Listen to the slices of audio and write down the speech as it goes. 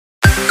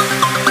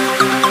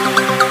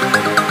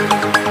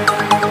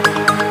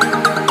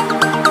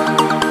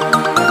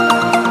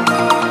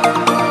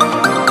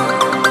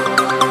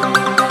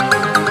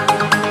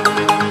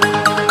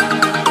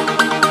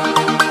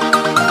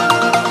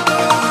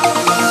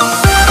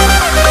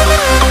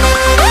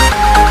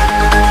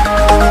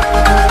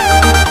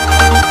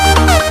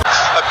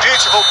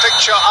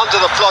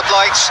the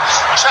floodlights.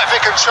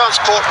 Traffic and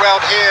transport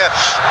round here,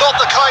 not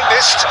the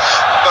kindest,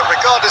 but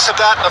regardless of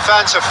that, the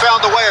fans have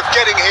found a way of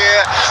getting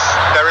here.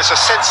 There is a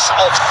sense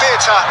of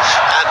theatre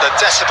and the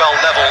decibel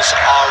levels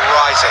are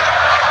rising.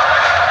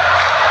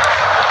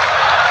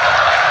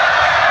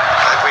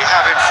 And we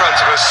have in front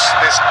of us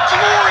this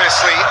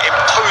gloriously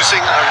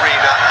imposing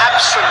arena,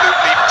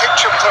 absolutely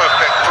picture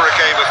perfect for a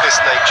game of this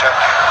nature.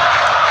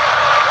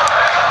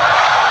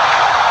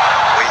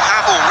 We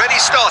have already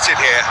started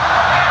here.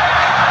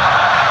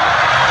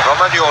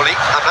 Romagnoli,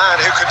 a man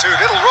who can do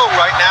little wrong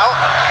right now.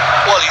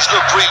 Well, he's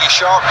looked really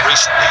sharp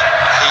recently.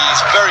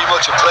 He's very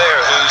much a player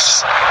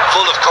who's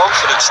full of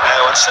confidence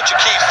now, and such a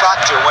key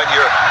factor when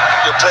you're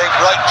playing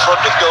right in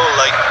front of goal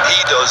like he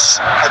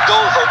does. A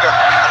goal hugger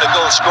and a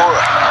goal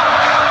scorer.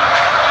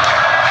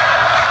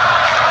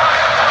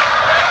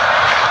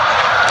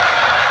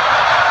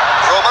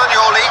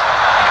 Romagnoli.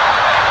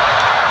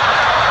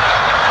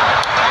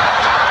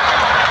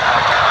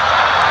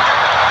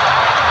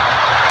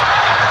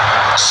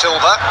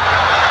 Silva.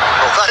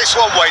 Well, that is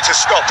one way to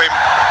stop him.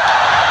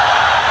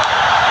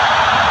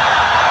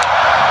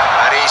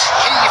 And he's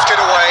heaved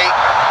it away.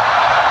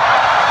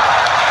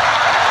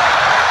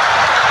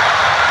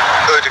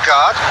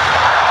 Odegaard.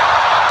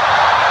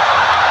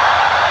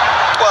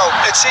 Well,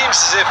 it seems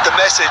as if the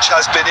message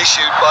has been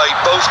issued by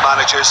both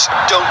managers: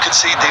 don't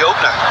concede the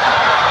opener.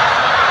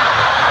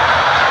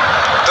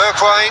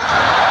 Bergwijn.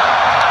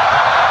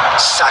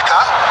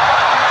 Saka.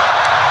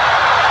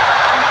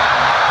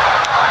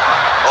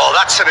 Oh,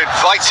 that's an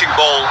inviting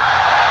ball.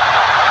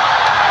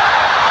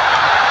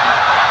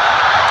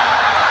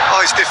 Oh,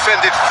 he's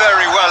defended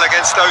very well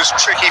against those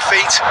tricky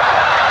feet.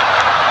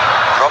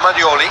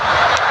 Romagnoli.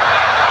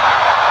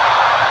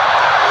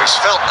 Oh, he's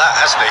felt that,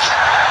 hasn't he?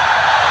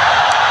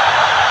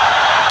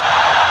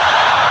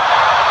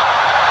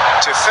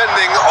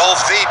 Defending of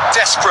the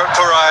desperate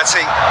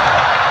variety.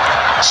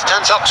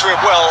 Stands up to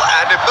it well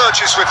and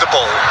emerges with the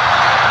ball.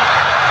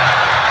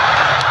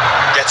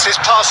 Gets his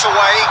pass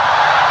away.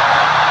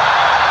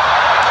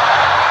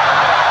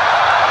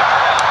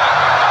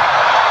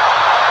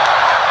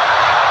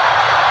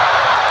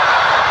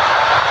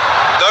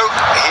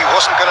 He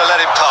wasn't going to let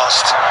him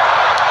past.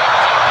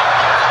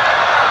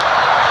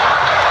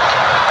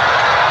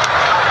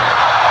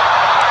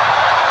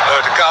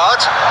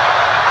 Odegaard.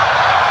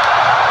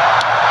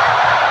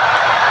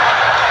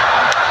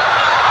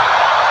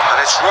 And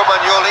it's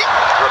Romagnoli.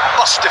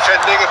 Robust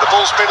defending and the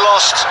ball's been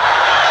lost.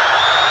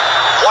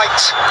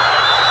 White.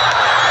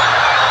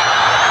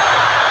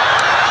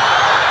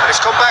 And it's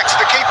come back to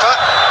the keeper.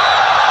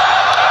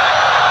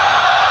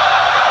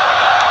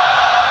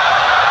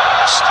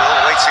 Still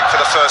waiting for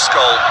the first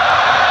goal.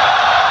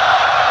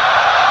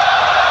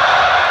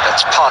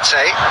 That's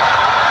Partey.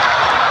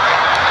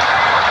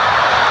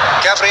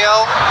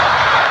 Gabriel.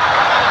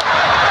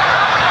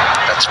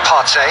 That's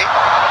Partey.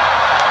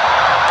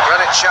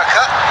 Granit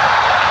Xhaka.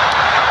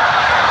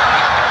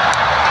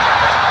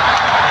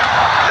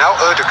 Now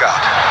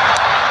Odegaard.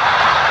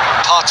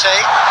 Partey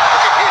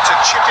looking here to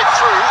chip it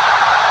through.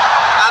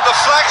 And the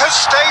flag has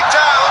stayed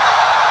down.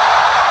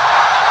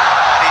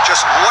 He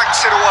just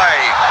whacks it away.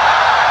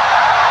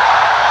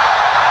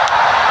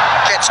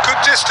 Gets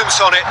good distance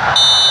on it.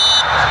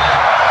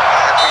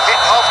 And we hit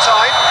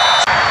half-time.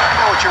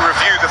 How would you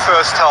review the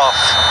first half?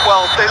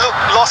 Well, they look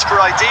lost for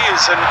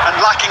ideas and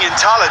lacking in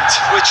talent,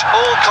 which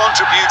all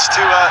contributes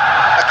to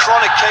a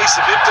chronic case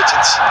of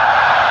impotence.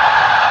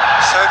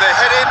 So they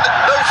head in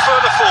no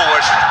further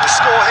forward. The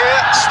score here,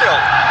 still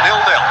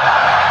 0-0.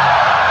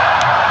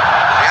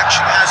 The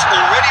action has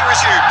already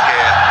resumed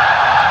here.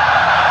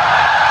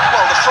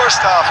 Well, the first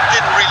half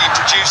didn't really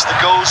produce the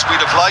goals we'd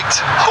have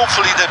liked.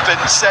 Hopefully they've been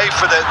saved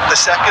for the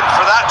second.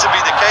 For that to be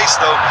the case,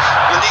 though,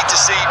 we'll need to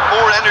see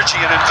more energy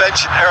and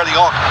invention early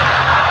on.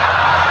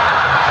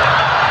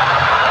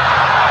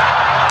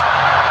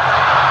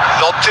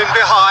 Lobbed in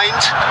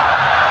behind.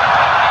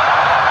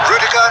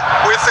 Rudiger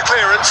with the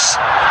clearance.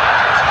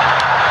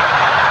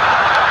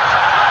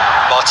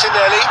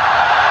 Martinelli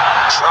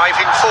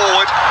driving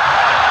forward.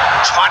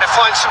 Trying to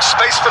find some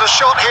space for the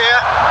shot here.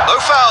 No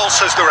foul,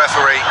 says the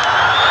referee.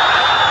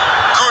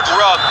 Good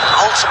run,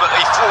 ultimately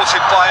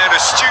thwarted by an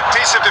astute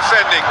piece of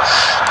defending.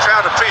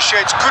 Crowd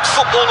appreciates good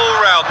football all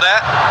round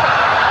there.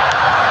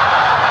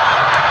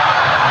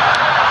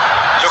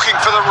 Looking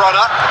for the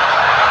runner.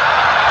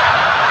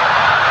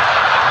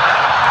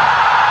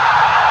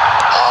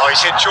 Oh,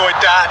 he's enjoyed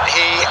that.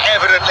 He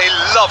evidently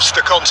loves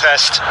the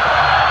contest.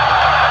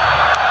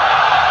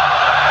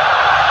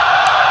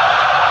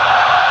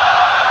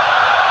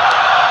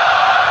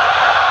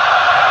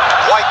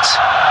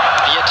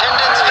 The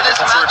attendance for this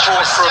match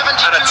was from an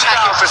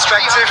attacking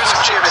perspective,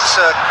 Jim, it's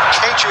a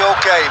cagey old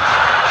game.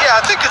 Yeah,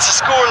 I think it's a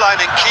scoreline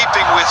in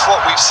keeping with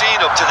what we've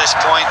seen up to this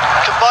point.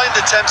 Combined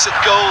attempts at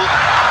goal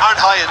aren't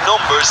high in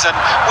numbers, and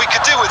we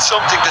could do with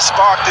something to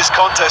spark this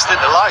contest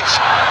into life.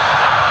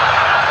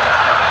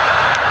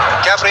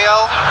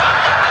 Gabriel.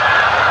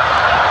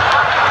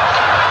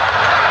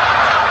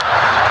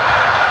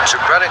 To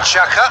Granit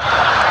Xhaka.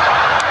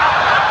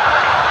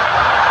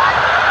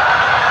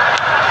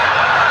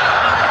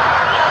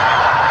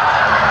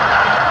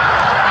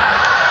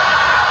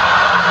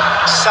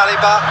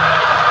 Saliba.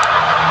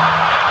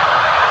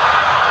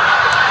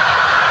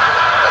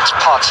 That's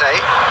Partey.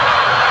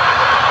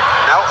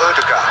 Now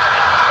Odegaard.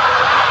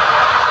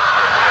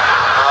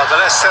 The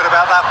less said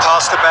about that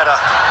pass, the better.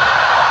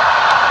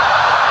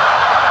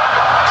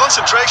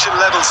 Concentration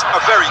levels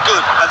are very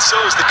good, and so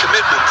is the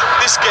commitment.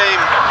 This game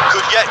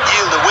could yet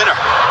yield a winner.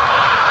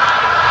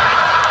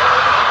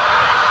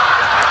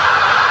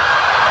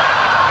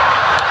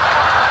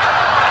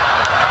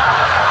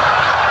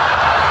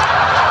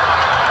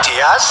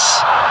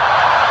 Diaz.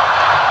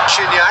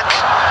 Gignac.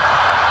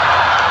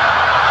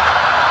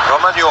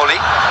 Romagnoli.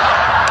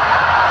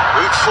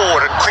 Moved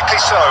forward and quickly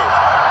so.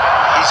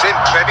 He's in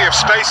plenty of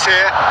space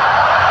here.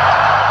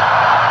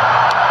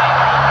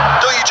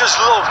 Don't you just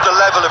love the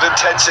level of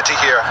intensity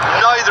here?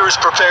 Neither is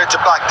prepared to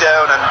back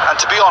down, and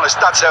to be honest,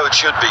 that's how it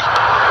should be.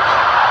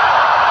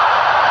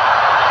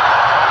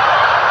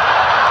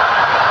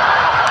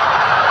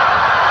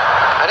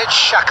 And it's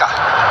Xhaka.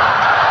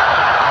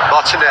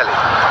 Martinelli.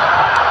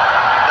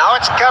 Now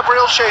it's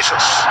Gabriel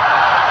Jesus.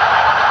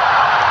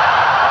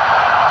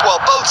 Well,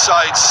 both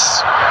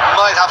sides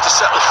might have to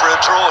settle for a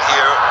draw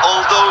here,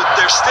 although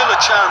there's still a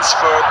chance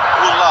for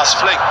one last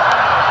fling.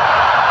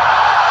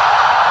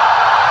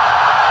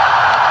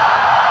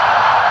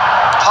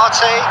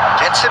 Partey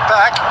gets it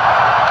back.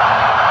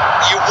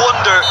 You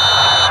wonder,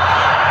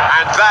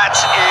 and that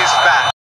is that.